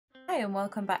Hi and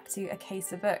welcome back to A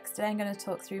Case of Books. Today I'm going to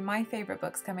talk through my favourite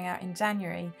books coming out in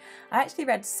January. I actually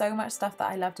read so much stuff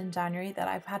that I loved in January that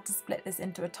I've had to split this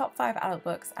into a top 5 adult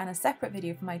books and a separate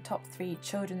video for my top 3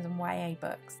 children's and YA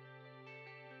books.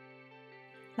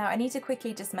 Now I need to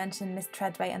quickly just mention Miss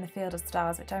Treadway and the Field of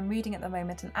Stars, which I'm reading at the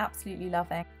moment and absolutely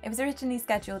loving. It was originally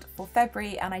scheduled for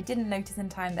February and I didn't notice in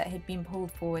time that it had been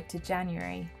pulled forward to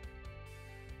January.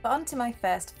 But on to my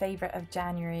first favourite of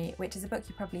January, which is a book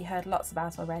you probably heard lots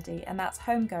about already, and that's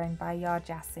Homegoing by Yaa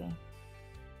Gyasi.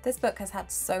 This book has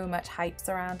had so much hype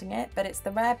surrounding it, but it's the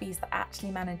rare beast that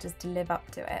actually manages to live up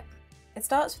to it. It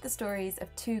starts with the stories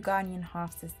of two Ghanaian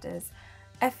half-sisters,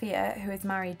 Efia, who is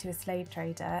married to a slave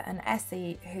trader, and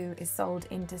Essie, who is sold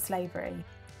into slavery.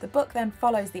 The book then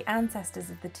follows the ancestors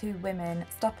of the two women,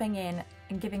 stopping in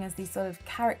and giving us these sort of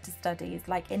character studies,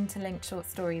 like interlinked short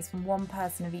stories from one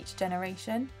person of each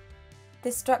generation.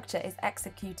 This structure is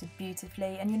executed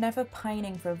beautifully, and you're never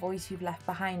pining for a voice you've left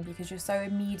behind because you're so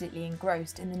immediately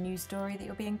engrossed in the new story that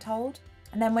you're being told.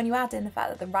 And then when you add in the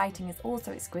fact that the writing is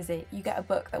also exquisite, you get a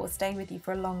book that will stay with you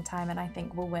for a long time and I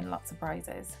think will win lots of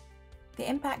prizes. The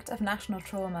impact of national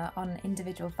trauma on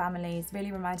individual families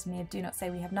really reminds me of Do Not Say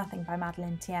We Have Nothing by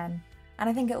Madeleine Tien, and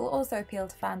I think it will also appeal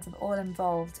to fans of All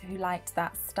Involved who liked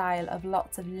that style of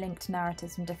lots of linked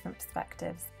narratives from different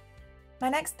perspectives. My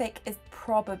next pick is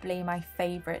probably my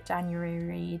favourite January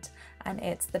read, and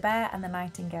it's The Bear and the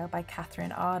Nightingale by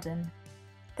Catherine Arden.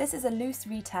 This is a loose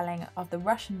retelling of the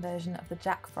Russian version of the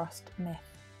Jack Frost myth.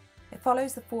 It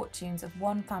follows the fortunes of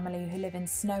one family who live in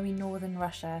snowy northern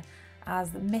Russia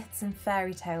as the myths and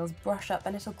fairy tales brush up a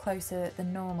little closer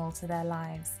than normal to their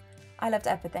lives. I loved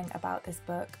everything about this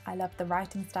book. I loved the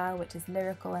writing style, which is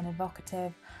lyrical and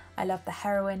evocative. I loved the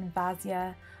heroine,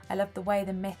 Vasia. I loved the way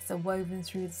the myths are woven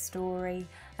through the story.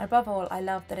 And above all, I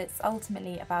love that it's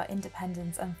ultimately about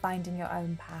independence and finding your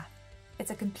own path. It's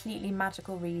a completely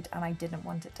magical read and I didn't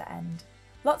want it to end.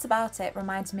 Lots about it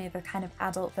reminds me of a kind of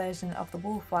adult version of The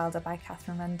Wolf Wilder by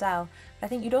Catherine Rundell, but I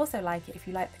think you'd also like it if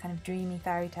you like the kind of dreamy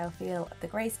fairy tale feel of The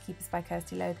Gracekeepers by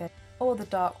Kirsty Logan, or the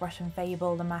dark Russian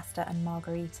fable The Master and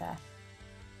Margarita.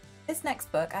 This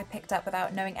next book I picked up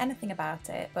without knowing anything about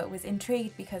it, but was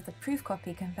intrigued because the proof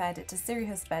copy compared it to Siri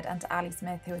Husted and to Ali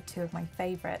Smith, who are two of my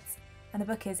favourites, and the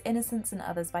book is Innocents and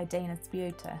Others by Dana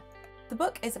Spiotta. The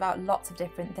book is about lots of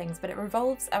different things, but it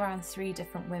revolves around 3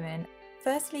 different women.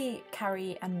 Firstly,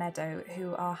 Carrie and Meadow,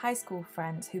 who are high school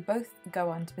friends who both go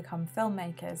on to become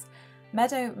filmmakers.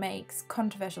 Meadow makes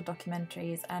controversial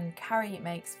documentaries and Carrie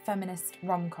makes feminist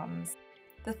rom-coms.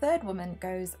 The third woman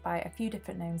goes by a few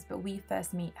different names, but we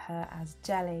first meet her as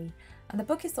Jelly, and the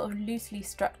book is sort of loosely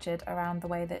structured around the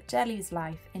way that Jelly's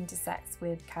life intersects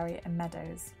with Carrie and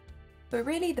Meadow's. But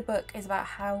really the book is about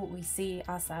how we see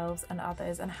ourselves and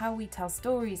others and how we tell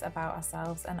stories about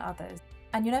ourselves and others.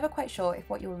 And you're never quite sure if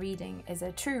what you're reading is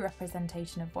a true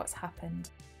representation of what's happened.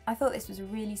 I thought this was a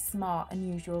really smart,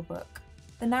 unusual book.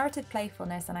 The narrative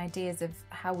playfulness and ideas of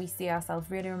how we see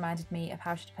ourselves really reminded me of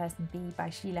How Should a Person Be by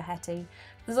Sheila Heti.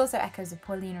 There's also echoes of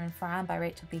Paulina and Fran by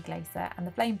Rachel B. Glaser and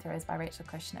The Flamethrowers by Rachel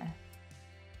Kushner.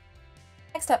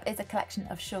 Next up is a collection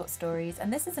of short stories,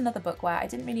 and this is another book where I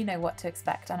didn't really know what to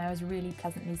expect and I was really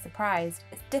pleasantly surprised.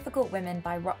 It's Difficult Women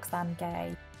by Roxane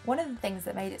Gay. One of the things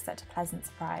that made it such a pleasant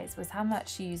surprise was how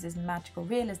much she uses magical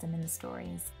realism in the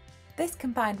stories. This,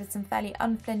 combined with some fairly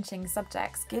unflinching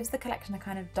subjects, gives the collection a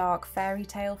kind of dark fairy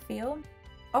tale feel.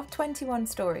 Of 21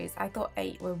 stories, I thought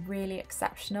 8 were really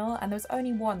exceptional, and there was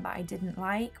only one that I didn't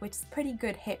like, which is a pretty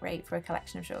good hit rate for a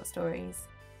collection of short stories.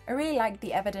 I really liked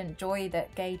the evident joy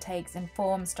that Gay takes in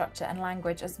form, structure and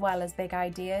language, as well as big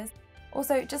ideas.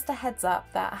 Also, just a heads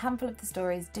up that a handful of the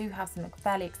stories do have some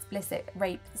fairly explicit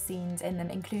rape scenes in them,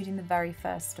 including the very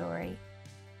first story.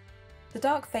 The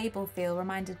dark fable feel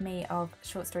reminded me of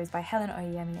short stories by Helen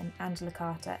Oyeyemi and Angela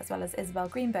Carter, as well as Isabel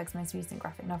Greenberg's most recent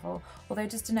graphic novel, although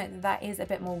just to note that that is a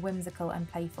bit more whimsical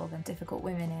and playful than Difficult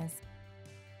Women is.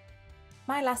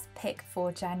 My last pick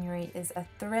for January is a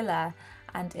thriller,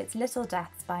 and it's Little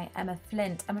Deaths by Emma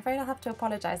Flint. I'm afraid I'll have to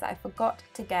apologise that I forgot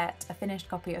to get a finished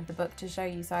copy of the book to show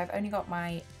you, so I've only got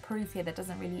my proof here that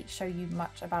doesn't really show you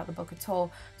much about the book at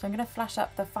all, so I'm going to flash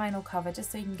up the final cover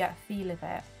just so you can get a feel of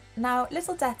it. Now,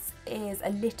 Little Deaths is a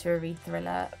literary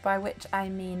thriller, by which I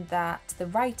mean that the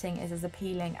writing is as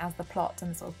appealing as the plot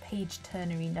and the sort of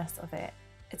page-turneriness of it.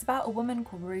 It's about a woman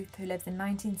called Ruth who lives in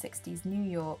 1960s New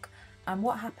York, and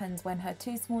what happens when her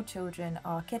 2 small children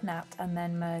are kidnapped and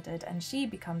then murdered, and she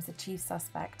becomes the chief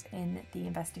suspect in the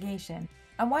investigation.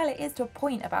 And while it is to a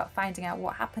point about finding out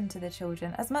what happened to the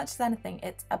children, as much as anything,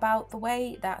 it's about the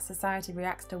way that society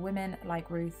reacts to women like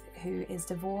Ruth, who is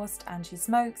divorced and she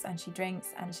smokes and she drinks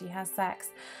and she has sex,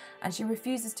 and she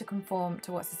refuses to conform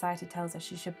to what society tells her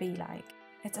she should be like.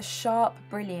 It's a sharp,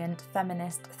 brilliant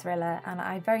feminist thriller, and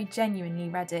I very genuinely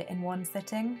read it in one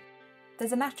sitting.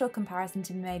 There's a natural comparison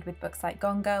to be made with books like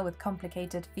Gone Girl with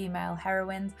complicated female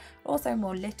heroines, also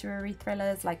more literary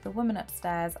thrillers like The Woman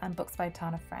Upstairs and books by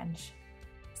Tana French.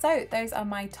 So those are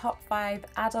my top 5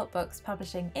 adult books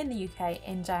publishing in the UK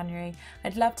in January.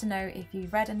 I'd love to know if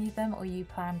you've read any of them or you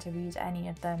plan to read any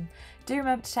of them. Do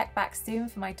remember to check back soon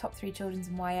for my top 3 children's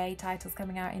and YA titles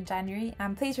coming out in January,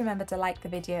 and please remember to like the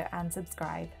video and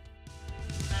subscribe.